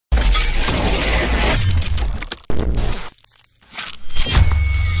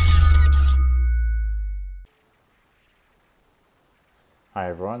Hi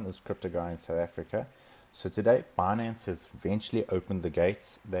everyone, this is Crypto Guy in South Africa. So today Binance has eventually opened the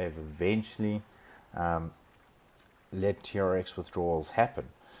gates. They've eventually let TRX withdrawals happen.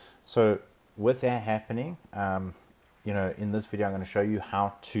 So with that happening, in this video I'm going to show you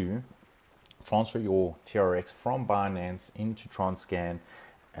how to transfer your TRX from Binance into Tronscan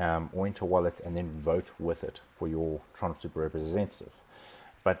or into a wallet and then vote with it for your Tron Super representative.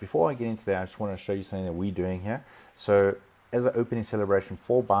 But before I get into that, I just want to show you something that we're doing here. So as an opening celebration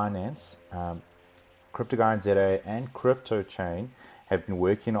for Binance, Crypto Guy in ZA and Crypto Chain have been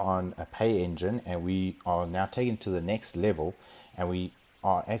working on a pay engine, and we are now taking it to the next level, and we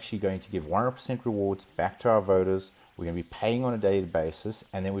are actually going to give 100% rewards back to our voters. We're going to be paying on a daily basis,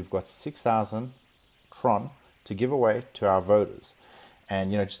 and then we've got 6,000 Tron to give away to our voters.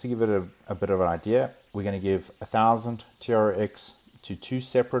 And just to give it a bit of an idea, we're going to give 1,000 TRX to two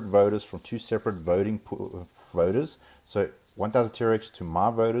separate voters from two separate voters. So 1,000 TRX to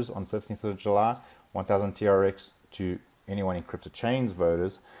my voters on 15th of July, 1,000 TRX to anyone in Crypto Chain's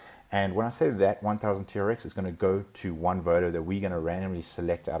voters. And when I say that 1,000 TRX is going to go to one voter that we're going to randomly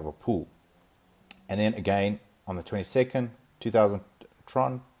select out of a pool. And then again, on the 22nd, 2,000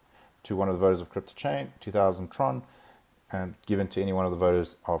 Tron to one of the voters of Crypto Chain, 2,000 Tron given to any one of the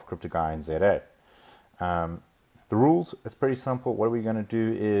voters of Crypto Guy in ZA. The rules, it's pretty simple. What we're going to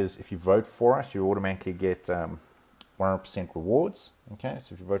do is, if you vote for us, you automatically get 100% rewards. Okay,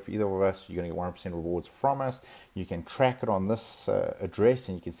 so if you vote for either of us, you're going to get 100% rewards from us. You can track it on this address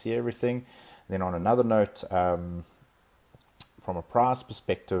and you can see everything. Then on another note, from a prize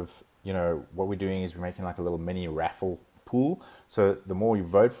perspective, what we're doing is we're making like a little mini raffle pool. So the more you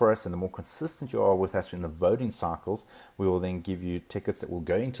vote for us and the more consistent you are with us in the voting cycles, we will then give you tickets that will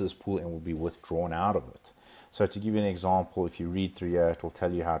go into this pool and will be withdrawn out of it. So to give you an example, if you read through here, it'll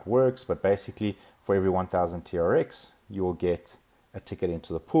tell you how it works. But basically, for every 1,000 TRX, you will get a ticket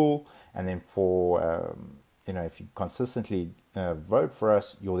into the pool. And then for, if you consistently vote for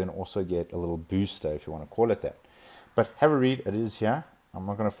us, you'll then also get a little booster, if you want to call it that. But have a read. It is here. I'm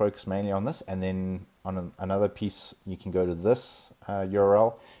not going to focus mainly on this. And then on another piece, you can go to this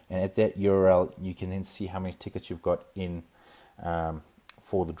URL. And at that URL, you can then see how many tickets you've got in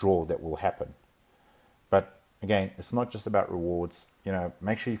for the draw that will happen. But again, it's not just about rewards.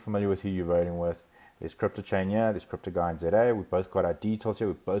 Make sure you're familiar with who you're voting with. There's Crypto Chain here, there's Crypto Guy in ZA. We've both got our details here.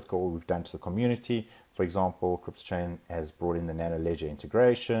 We've both got what we've done to the community. For example, Crypto Chain has brought in the Nano Ledger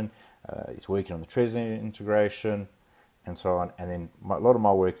integration. It's working on the Trezor integration and so on. And then a lot of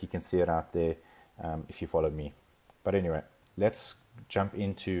my work, you can see it out there if you follow me. But anyway, let's jump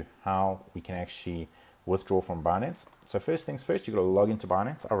into how we can actually withdraw from Binance. So first things first, you've got to log into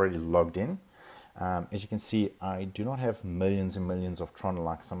Binance. I already logged in. As you can see, I do not have millions and millions of Tron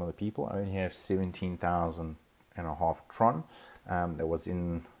like some of the people. I only have 17,000 and a half Tron that was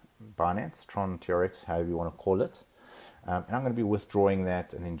in Binance, Tron TRX, however you want to call it. And I'm going to be withdrawing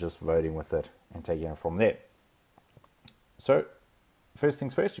that and then just voting with it and taking it from there. So first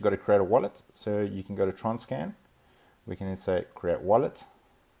things first, you've got to create a wallet. So you can go to Tronscan. We can then say create wallet.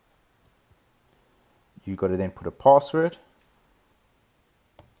 You've got to then put a password.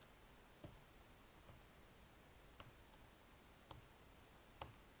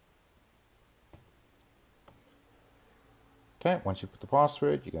 Okay, once you put the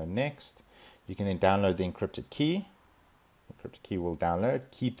password, you go next. You can then download the encrypted key. The encrypted key will download.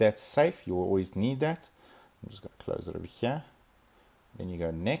 Keep that safe. You will always need that. I'm just going to close it over here. Then you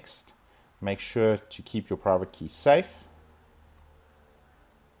go next. Make sure to keep your private key safe.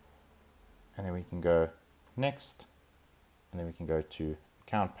 And then we can go next. And then we can go to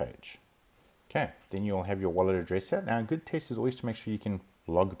account page. Okay, then you'll have your wallet address here. Now, a good test is always to make sure you can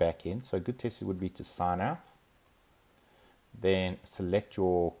log back in. So a good test would be to sign out. Then select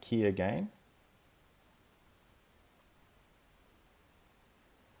your key again.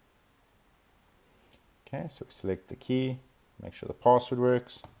 Okay, so select the key, make sure the password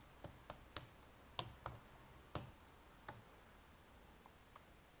works.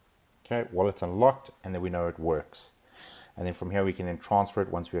 Okay, wallet's unlocked, and then we know it works. And then from here we can then transfer it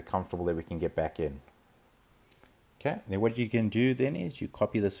once we are comfortable that we can get back in. Okay, then what you can do then is you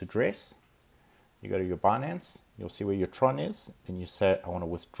copy this address. You go to your Binance, you'll see where your Tron is, then you say, I want to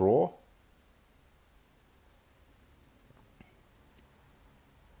withdraw.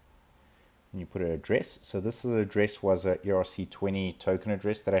 And you put an address. So this address was a ERC20 token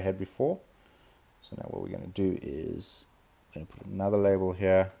address that I had before. So now what we're going to do is, we're going to put another label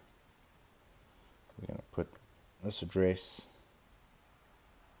here. We're going to put this address.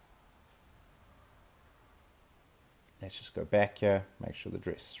 Let's just go back here, make sure the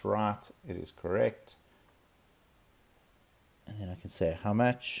address is right. It is correct. And then I can say how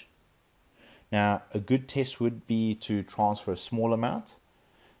much. Now, a good test would be to transfer a small amount.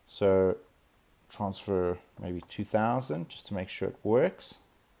 So transfer maybe 2,000 just to make sure it works.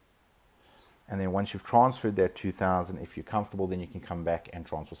 And then once you've transferred that 2,000, if you're comfortable, then you can come back and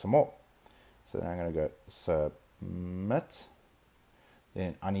transfer some more. So then I'm going to go submit.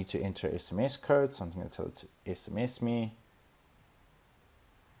 Then I need to enter SMS code, so I'm going to tell it to SMS me.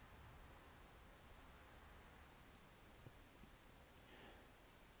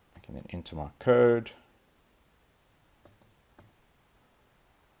 I can then enter my code.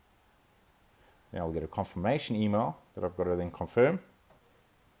 Then I'll get a confirmation email that I've got to then confirm.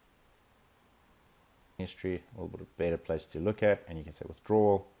 History, a little bit better place to look at, and you can say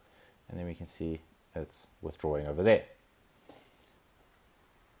withdrawal, and then we can see it's withdrawing over there.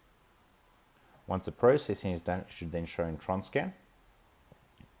 Once the processing is done, it should then show in Tronscan.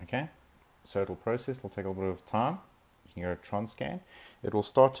 Okay, so it'll process, it'll take a little bit of time. You can go to Tronscan. It will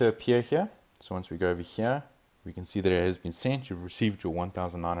start to appear here. So once we go over here, we can see that it has been sent. You've received your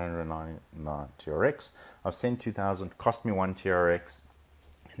 1,999 TRX. I've sent 2,000, cost me 1 TRX.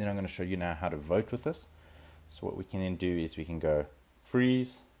 And then I'm going to show you now how to vote with this. So what we can then do is we can go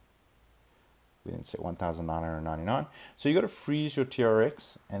freeze. We then set 1,999. So you got to freeze your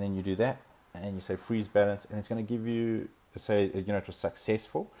TRX, and then you do that, and then you say freeze balance, and it's going to give you, say, you know, it was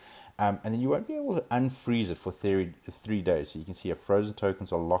successful. And then you won't be able to unfreeze it for 3 days. So you can see your frozen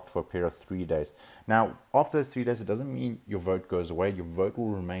tokens are locked for a period of 3 days. Now, after those 3 days, it doesn't mean your vote goes away. Your vote will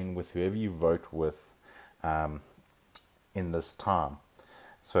remain with whoever you vote with in this time.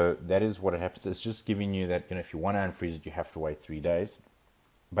 So that is what it happens. It's just giving you that, you know, if you want to unfreeze it, you have to wait 3 days.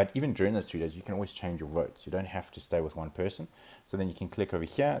 But even during those 3 days, you can always change your votes. You don't have to stay with one person. So then you can click over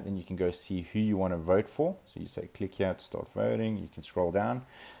here. Then you can go see who you want to vote for. So you say click here to start voting. You can scroll down,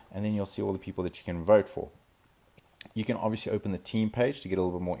 and then you'll see all the people that you can vote for. You can obviously open the team page to get a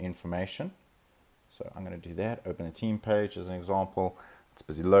little bit more information. So I'm going to do that. Open the team page as an example. It's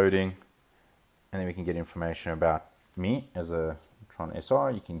busy loading. And then we can get information about me as a Tron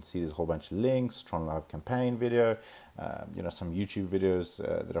SR. You can see there's a whole bunch of links, Tron Live campaign video, you know, some YouTube videos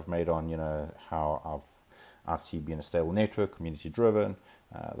that I've made on, you know, how I see being a stable network, community driven,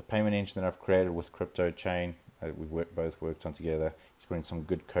 the payment engine that I've created with crypto chain. We've both worked on together. He's putting some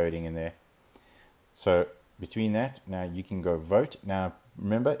good coding in there. So between that, now you can go vote. Now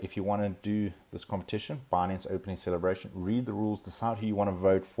remember, if you want to do this competition, Binance opening celebration, read the rules, decide who you want to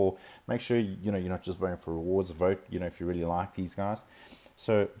vote for. Make sure you know you're not just voting for rewards. Vote, you know, if you really like these guys.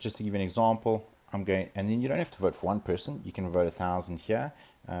 So just to give you an example, I'm going, and then you don't have to vote for one person. You can vote 1,000 here,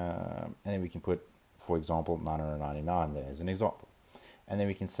 and then we can put, for example, 999 there as an example, and then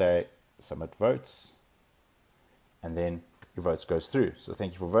we can say submit votes, and then your votes goes through. So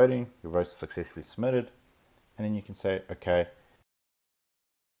thank you for voting. Your votes are successfully submitted, and then you can say okay.